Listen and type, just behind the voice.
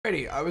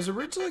Alrighty, I was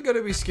originally going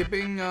to be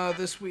skipping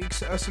this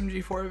week's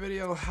SMG4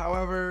 video.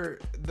 However,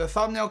 the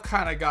thumbnail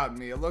kind of got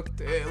me. It looked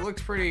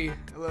pretty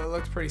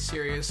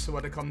serious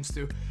when it comes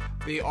to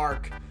the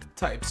arc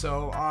type.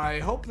 So I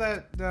hope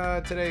that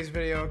today's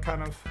video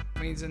kind of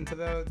leans into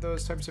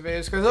those types of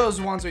videos, because those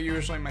ones are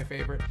usually my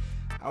favorite.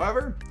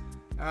 However,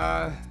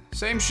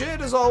 same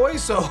shit as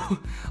always. So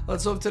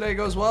let's hope today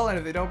goes well. And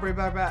if they don't bring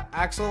back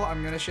Axel,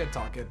 I'm gonna shit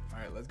talk it. All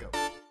right, let's go.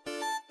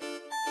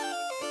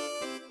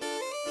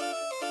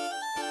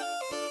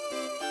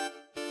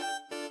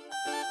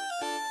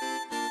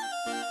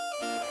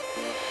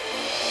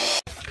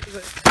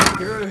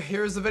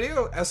 Here's the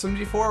video.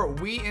 SMG4,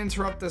 we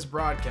interrupt this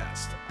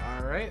broadcast.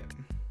 Alright.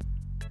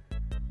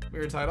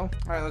 Weird title.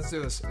 Alright, let's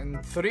do this.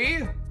 In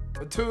 3,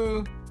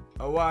 2,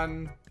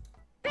 1.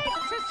 This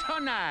is so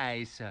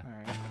nice.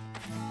 Alright.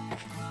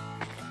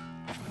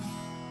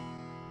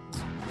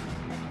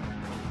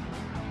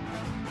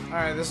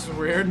 Alright, this is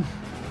weird.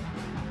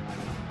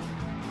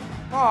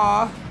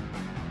 Aww.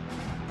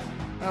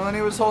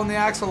 Melony was holding the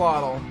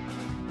axolotl.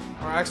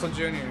 Or Axel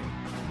Jr.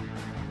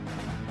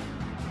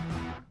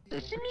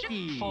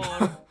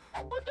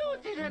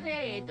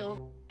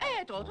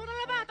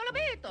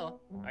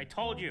 I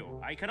told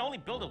you, I can only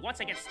build it once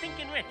I get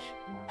stinking rich.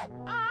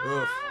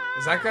 Oof.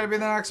 Is that gonna be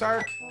the next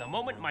arc? The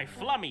moment my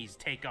flummies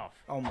take off.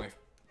 Oh my.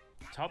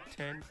 Top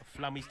 10 of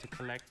flummies to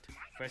collect.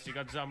 First you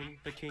got Zummy,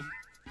 the king.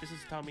 This is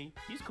Tommy,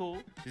 he's cool.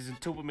 This is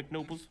Tuba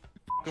McNobles.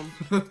 F him.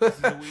 This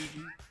is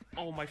Luigi.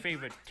 Oh, my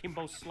favorite,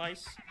 Kimbo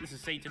Slice. This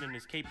is Satan in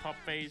his K-pop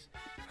phase.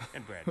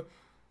 And bread.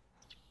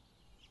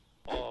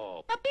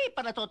 Oh.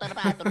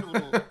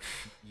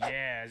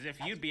 Yeah, as if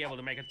you'd be able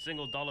to make a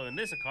single dollar in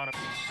this economy.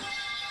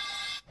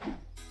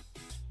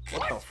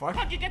 What the fuck?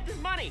 How'd you get this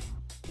money?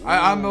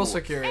 I'm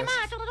also curious.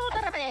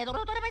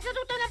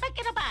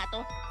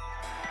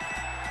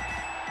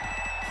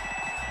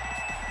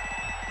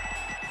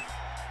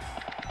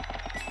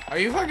 Are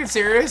you fucking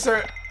serious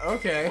or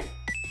okay?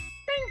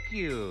 Thank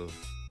you.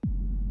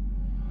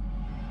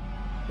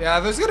 Yeah,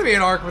 there's gonna be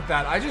an arc with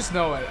that. I just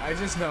know it. I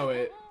just know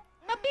it.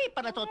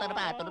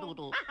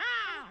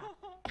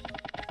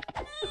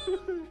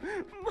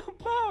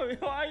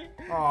 Mario, I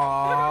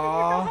Aww. don't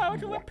know how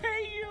to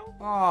repay you.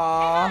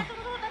 Aww.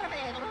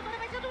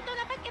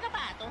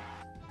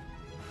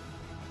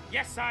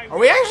 Yes, I Are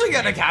we actually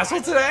getting a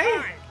castle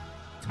today?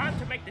 Time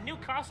to make the new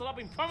castle I've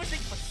been promising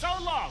for so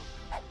long.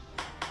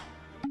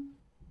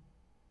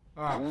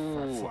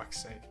 Oh, for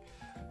fuck's sake.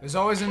 There's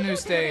always a new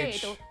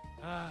stage.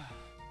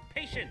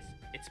 Patience,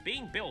 it's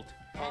being built.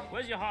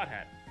 Where's your hard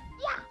hat?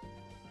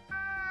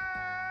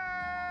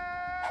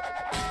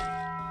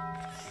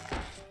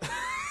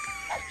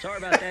 Sorry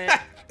about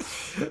that.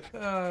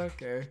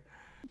 Okay.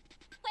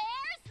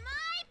 Where's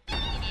my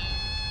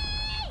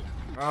beanie?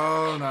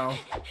 Oh no.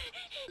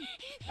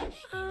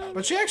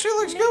 But she actually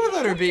looks good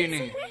without her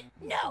beanie.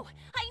 No,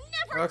 I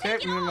never Okay,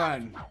 take it never off.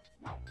 mind.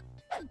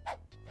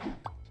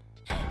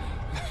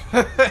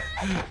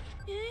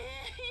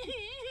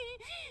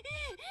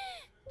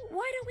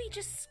 Why don't we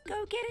just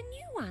go get a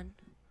new one?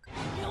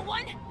 New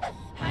one?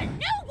 A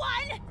new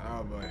one?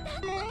 Oh boy.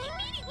 That lucky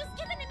beanie was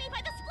given to me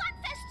by the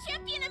Splatfest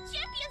champion of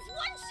champions,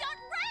 One Shot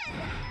Red.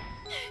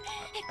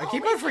 I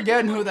keep on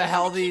forgetting who the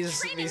hell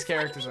these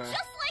characters are.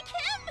 Just like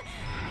him.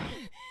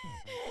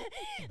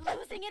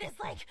 Losing it is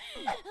like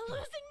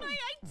losing my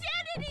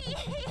identity.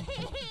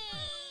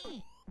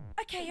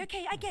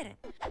 Okay, I get it.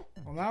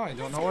 Well, now I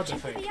don't know what to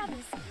For think. the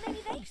others, maybe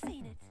they've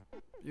seen it.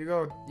 You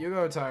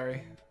go,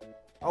 Tyree.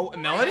 Oh,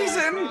 Melody's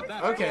in?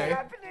 Okay.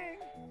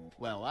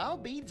 Well, I'll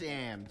be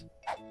damned.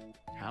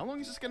 How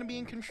long is this gonna be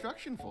in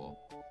construction for?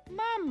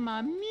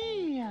 Mamma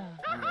mia.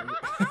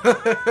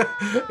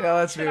 Yeah,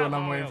 that's me when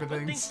I'm waiting for But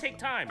things things. take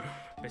time.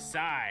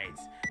 Besides,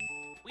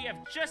 we have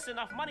just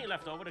enough money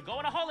left over to go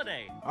on a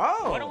holiday.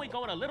 Oh. Why don't we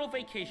go on a little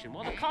vacation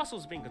while the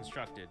castle's being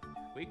constructed?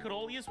 We could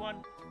all use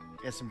one.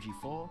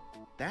 SMG4?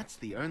 That's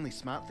the only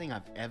smart thing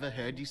I've ever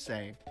heard you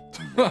say.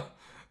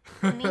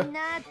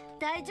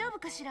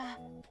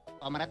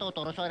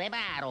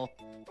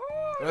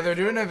 Oh, they're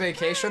doing a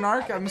vacation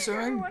arc, I'm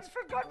assuming? Everyone's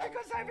forgot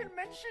because I haven't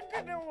mentioned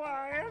in a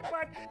while,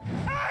 but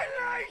I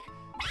like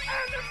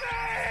anime!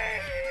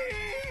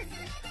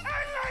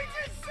 I like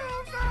it so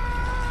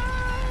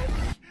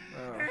much!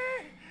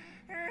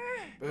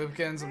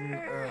 Boobkins, I don't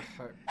know.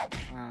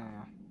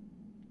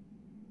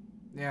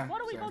 Yeah. Why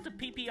don't we sorry. go to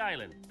PP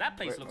Island? That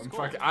place looks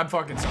cool. I'm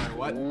fucking sorry,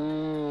 what?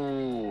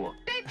 Ooh,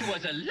 that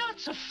was a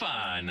lots of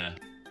fun.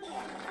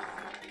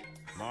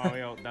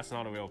 Mario, that's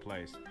not a real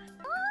place.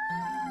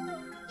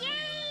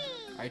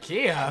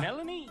 IKEA?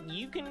 Melanie,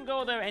 you can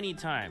go there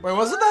anytime. Wait,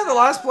 wasn't that the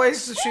last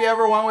place she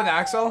ever went with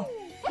Axel?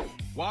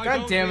 Why God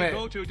don't damn we it.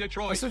 go to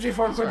Detroit? SMG4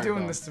 quit Sorry, doing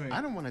Bob. this to me.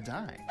 I don't want to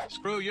die.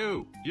 Screw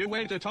you. You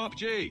went to Top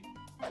G.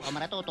 I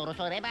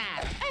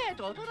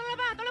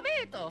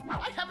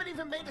haven't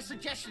even made a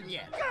suggestion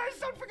yet. Guys,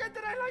 don't forget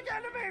that I like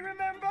anime,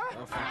 remember?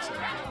 Oh, fuck's sake.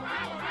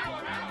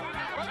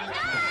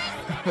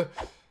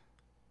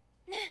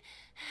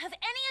 Have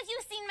any of you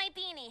seen my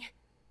beanie?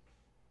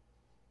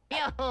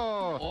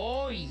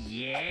 Oh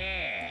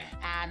yeah.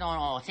 You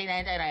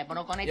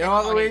know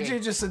what, Luigi?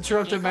 Just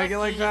interrupted Meggy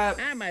like that.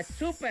 I'm a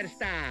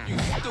superstar.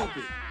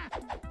 Stupid.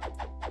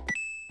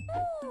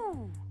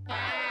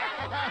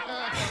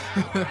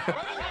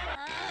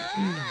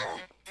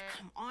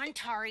 Come on,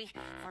 Tari.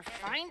 We're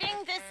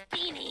finding this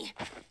beanie.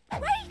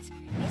 Wait!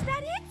 Is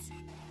that it?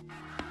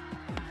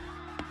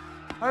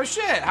 Oh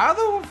shit, how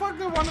the fuck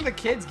did one of the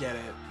kids get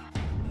it?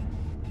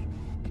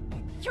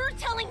 You're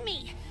telling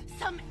me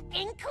some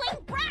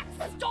inkling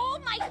brats stole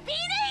my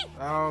beanie?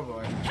 Oh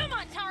boy. Come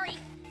on, Tari.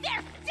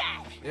 They're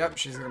dead. Yep,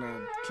 she's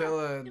gonna kill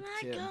a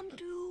kid.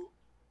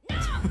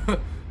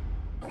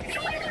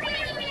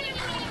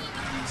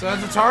 So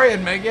it's a Tari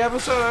and Meggy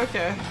episode?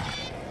 Okay.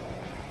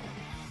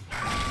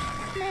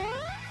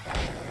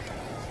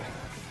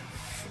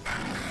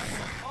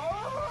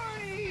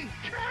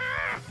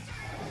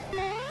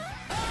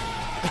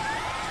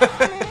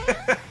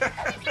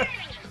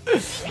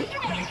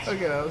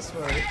 Okay, that was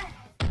funny.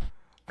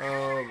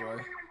 Oh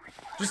boy.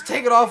 Just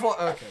take it off.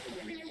 Okay.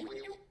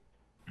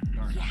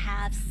 You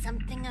have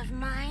something of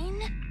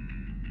mine?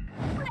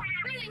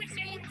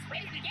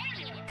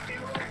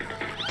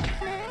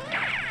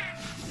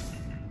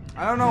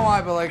 I don't know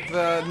why, but like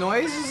the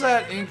noises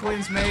that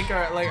Inklings make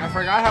are like, I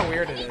forgot how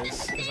weird it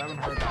is because I haven't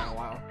heard that in a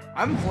while. I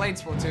haven't played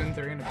Splatoon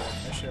 3 in a bit.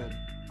 I should.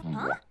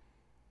 Huh?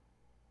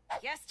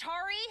 Yes,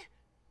 Tari?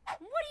 What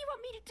do you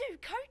want me to do,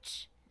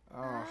 Coach?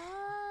 Oh,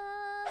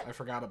 I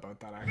forgot about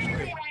that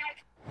actually.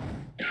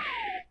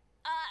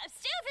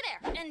 Stay over there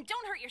and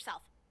don't hurt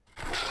yourself.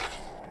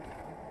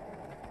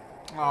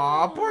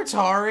 Aw, poor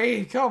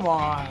Tari. Come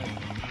on.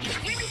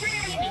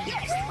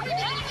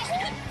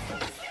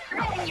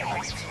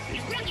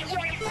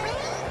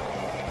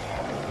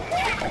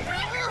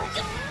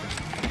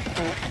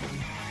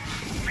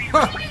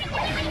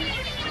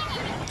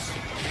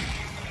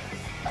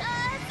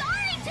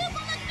 Sorry,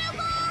 Tuple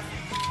McNoodles!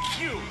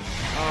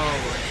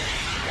 Oh.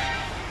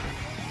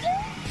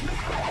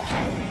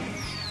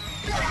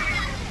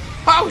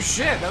 Oh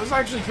shit, that was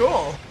actually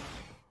cool.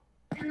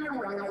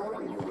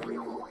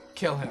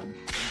 Kill him.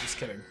 I'm just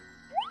kidding.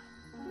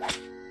 Like,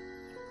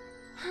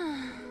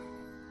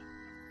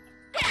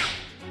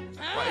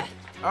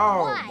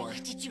 oh Why boy.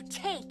 did you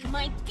take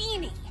my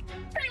beanie?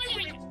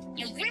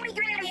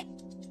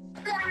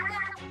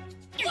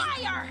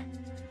 Liar!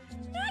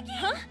 Maggie,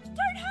 huh?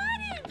 Don't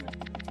hurt him!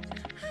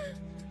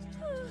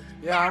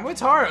 Yeah, I'm with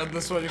Tara on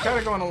this one. You're kind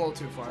of going a little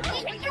too far.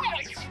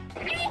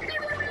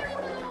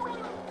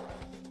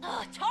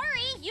 Oh,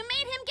 Tari, you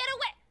made him get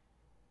away.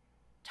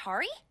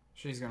 Tari?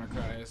 She's gonna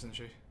cry, isn't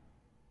she?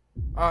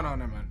 Oh no,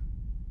 never mind.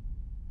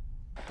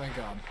 Thank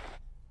God.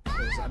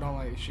 'Cause I don't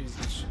like.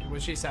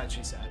 What she said,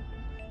 she said.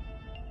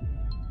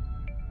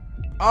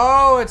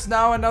 Oh, it's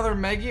now another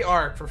Meggy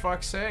arc, for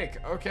fuck's sake.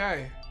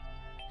 Okay.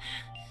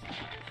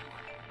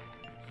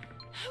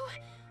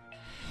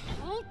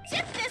 Who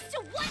did this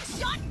to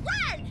one-shot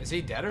run? Is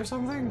he dead or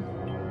something?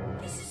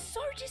 This is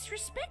so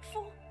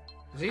disrespectful.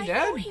 Is he I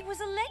dead? thought he was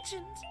a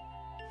legend.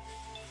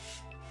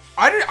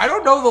 I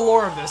don't know the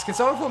lore of this. Can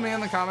someone put me in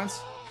the comments?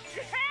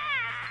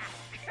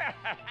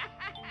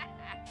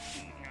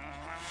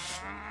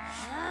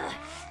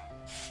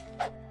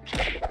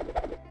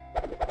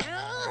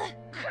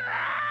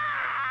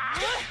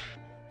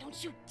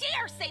 Don't you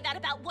dare say that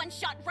about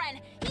One-Shot Ren!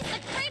 He's the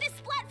greatest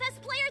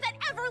Splatfest player that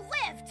ever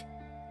lived!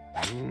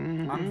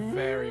 I'm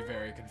very,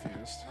 very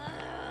confused.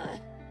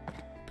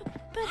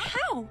 But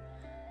how?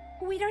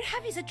 We don't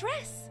have his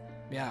address.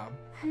 Yeah.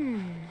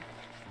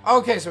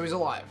 Okay, so he's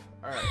alive.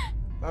 Alright.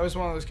 That was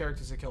one of those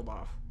characters that killed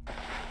off.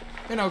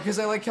 You know, because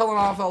they like killing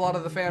off a lot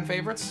of the fan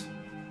favorites.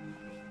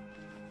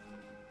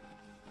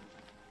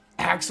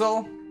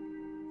 Axel.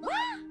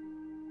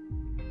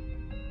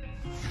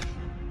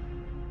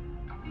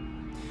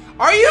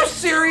 Are you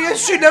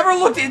serious? She never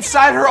looked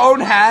inside her own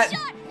hat?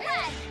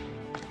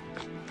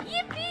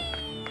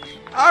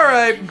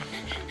 Alright.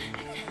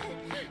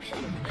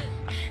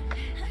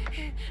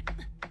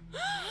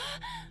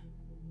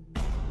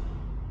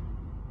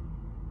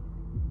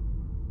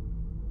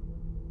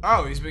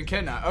 Oh, he's been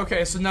kidnapped.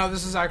 Okay, so now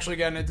this is actually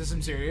getting into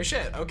some serious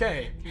shit.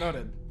 Okay,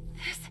 noted.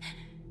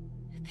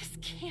 This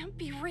can't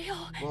be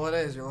real. Well, it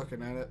is. You're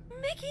looking at it.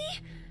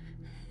 Mickey,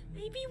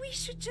 maybe we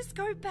should just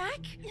go back.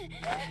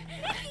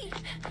 Mickey.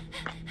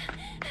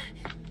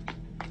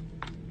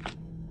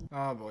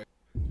 Oh boy.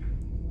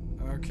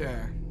 Okay.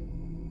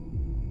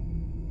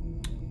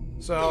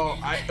 So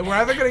we're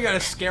either gonna get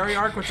a scary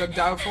arc, which I'm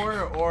down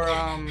for, or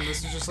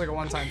this is just like a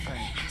one-time thing.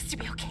 It has to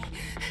be okay.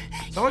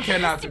 Someone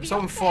kidnapped him.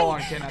 Someone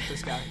full-on kidnapped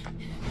this guy.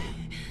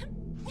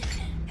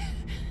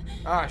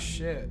 Ah,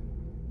 shit.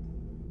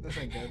 This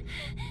ain't good.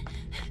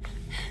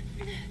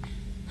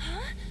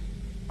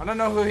 I don't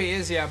know who he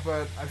is yet,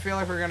 but I feel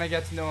like we're gonna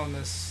get to know him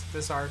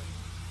this arc.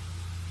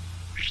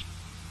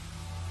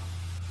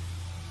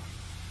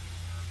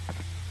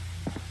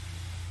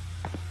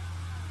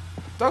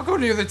 Don't go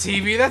near the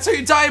TV. That's how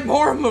you die in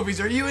horror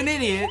movies. Are you an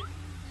idiot?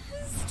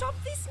 Stop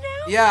this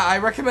now. Yeah, I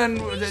recommend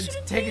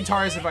taking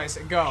Tara's advice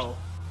and go.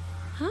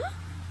 Huh?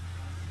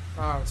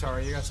 Oh,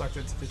 Tara, you got sucked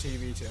into the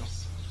TV too.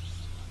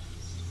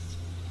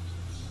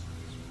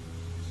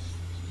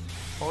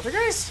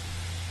 Poltergeist?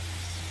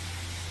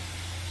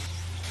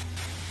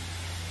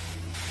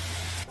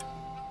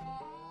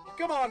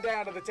 Come on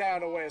down to the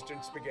town of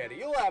Western Spaghetti.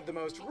 You'll have the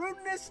most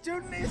rootinest,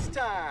 tootinest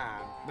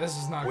time. This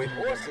is not With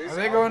gonna be good. horses, Are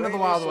they going to the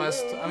Wild upgraded West?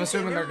 saloons, I'm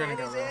assuming they're gonna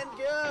go and there.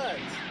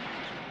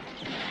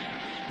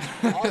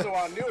 goods. Also,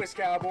 our newest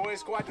cowboy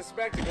is quite the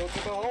spectacle to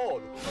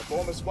behold. A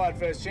former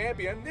Spudfest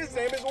champion, his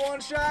name is One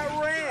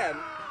Shot Ran.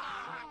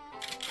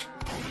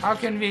 How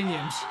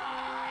convenient.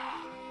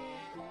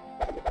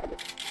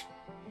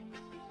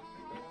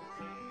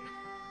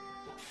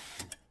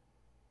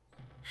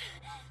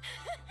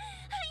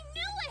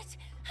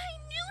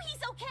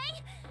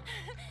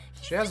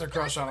 She has a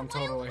crush on him,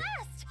 totally.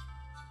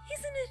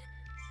 Isn't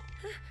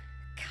it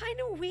kind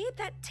of weird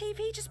that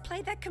TV just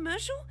played that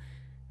commercial?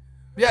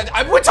 Yeah,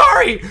 I'm with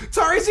Tari!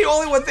 Tari's the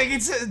only one thinking. You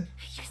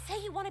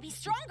say you want to be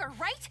stronger,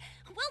 right?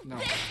 Well, No.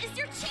 this is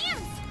your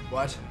chance.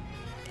 What?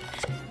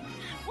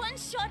 One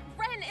Shot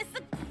Ren is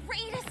the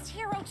greatest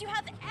hero to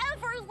have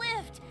ever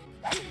lived.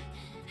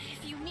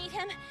 If you meet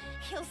him,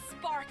 he'll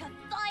spark a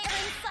fire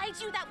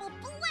inside you that will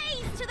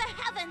blaze to the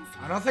heavens.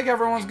 I don't think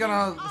everyone's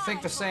gonna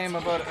think the same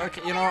about.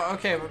 Okay, you know,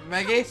 okay,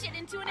 Meggy,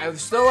 I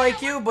still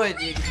like you, but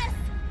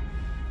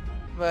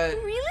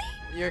Really?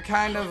 you're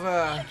kind of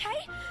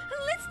Okay,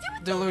 let's do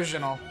it.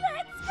 delusional.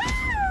 Let's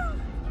go.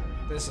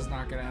 This is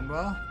not gonna end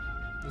well.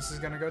 This is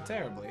gonna go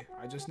terribly.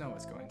 I just know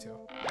it's going to.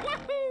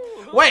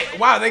 Woohoo! Wait,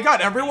 wow, they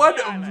got everyone.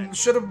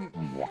 Should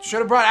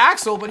have brought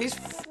Axel, but he's.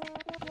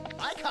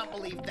 I can't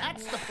believe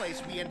that's the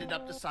place we ended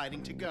up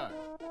deciding to go.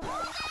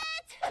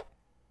 What?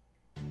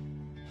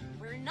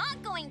 We're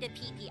not going to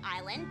Pee-Pee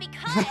Island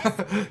because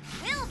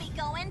we'll be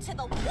going to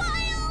the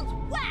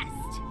Wild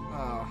West.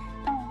 Oh.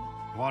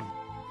 What?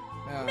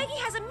 Yeah. Meggy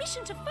has a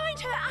mission to find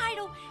her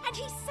idol, and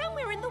he's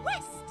somewhere in the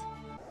West.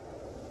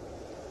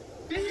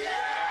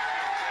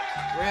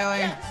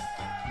 Really?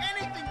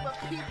 Anything but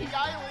Pee-Pee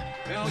Island.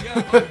 Hell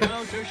yeah, I'm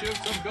down to shoot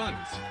some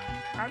guns.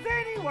 Are there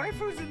any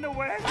waifus in the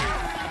West?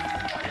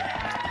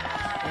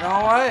 You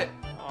know what?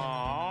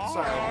 Aww.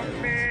 Sorry.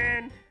 Oh,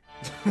 man.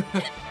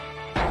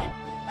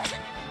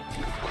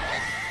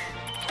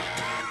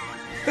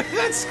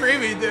 That's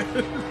screamy, dude.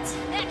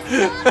 Next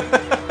up, the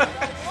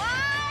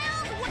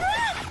Wild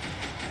West.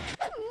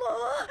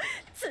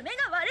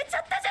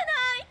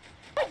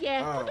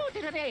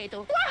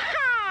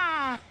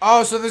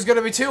 Oh, so there's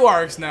gonna be 2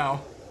 arcs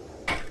now.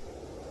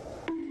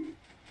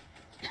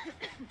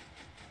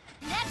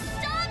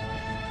 Next up,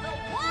 the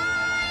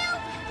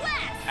Wild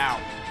West. Ow.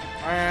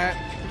 Alright.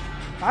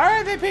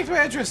 Alright, they piqued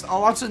my interest.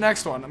 I'll watch the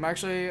next one. I'm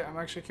actually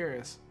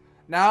curious.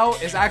 Now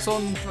is Axel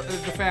in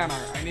the fan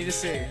art. I need to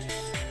see.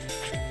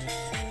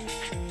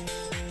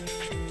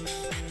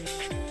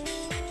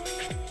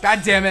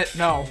 God damn it,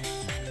 no.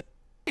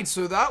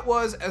 So that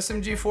was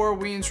SMG4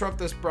 We Interrupt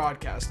This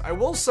Broadcast. I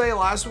will say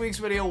last week's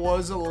video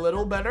was a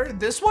little better.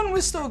 This one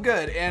was still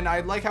good, and I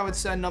like how it's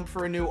setting up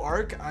for a new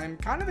arc. I'm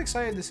kind of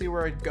excited to see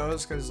where it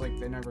goes, because like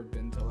they've never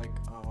been to like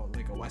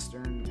a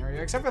western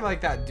area, except for like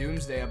that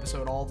Doomsday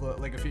episode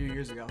like a few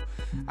years ago.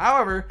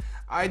 However,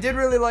 I did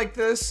really like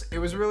this. It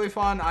was really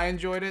fun. I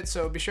enjoyed it,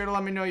 so be sure to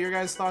let me know your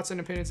guys' thoughts and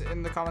opinions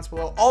in the comments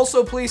below.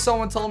 Also, please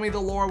someone tell me the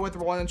lore with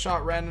One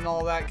Shot Ren and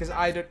all that, because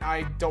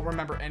I don't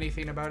remember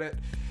anything about it.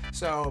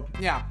 So,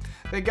 yeah.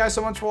 Thank you guys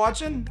so much for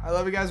watching. I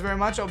love you guys very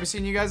much. I'll be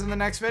seeing you guys in the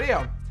next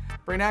video.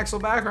 Bring Axel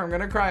back or I'm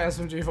gonna cry,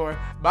 SMG4.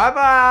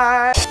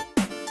 Bye-bye!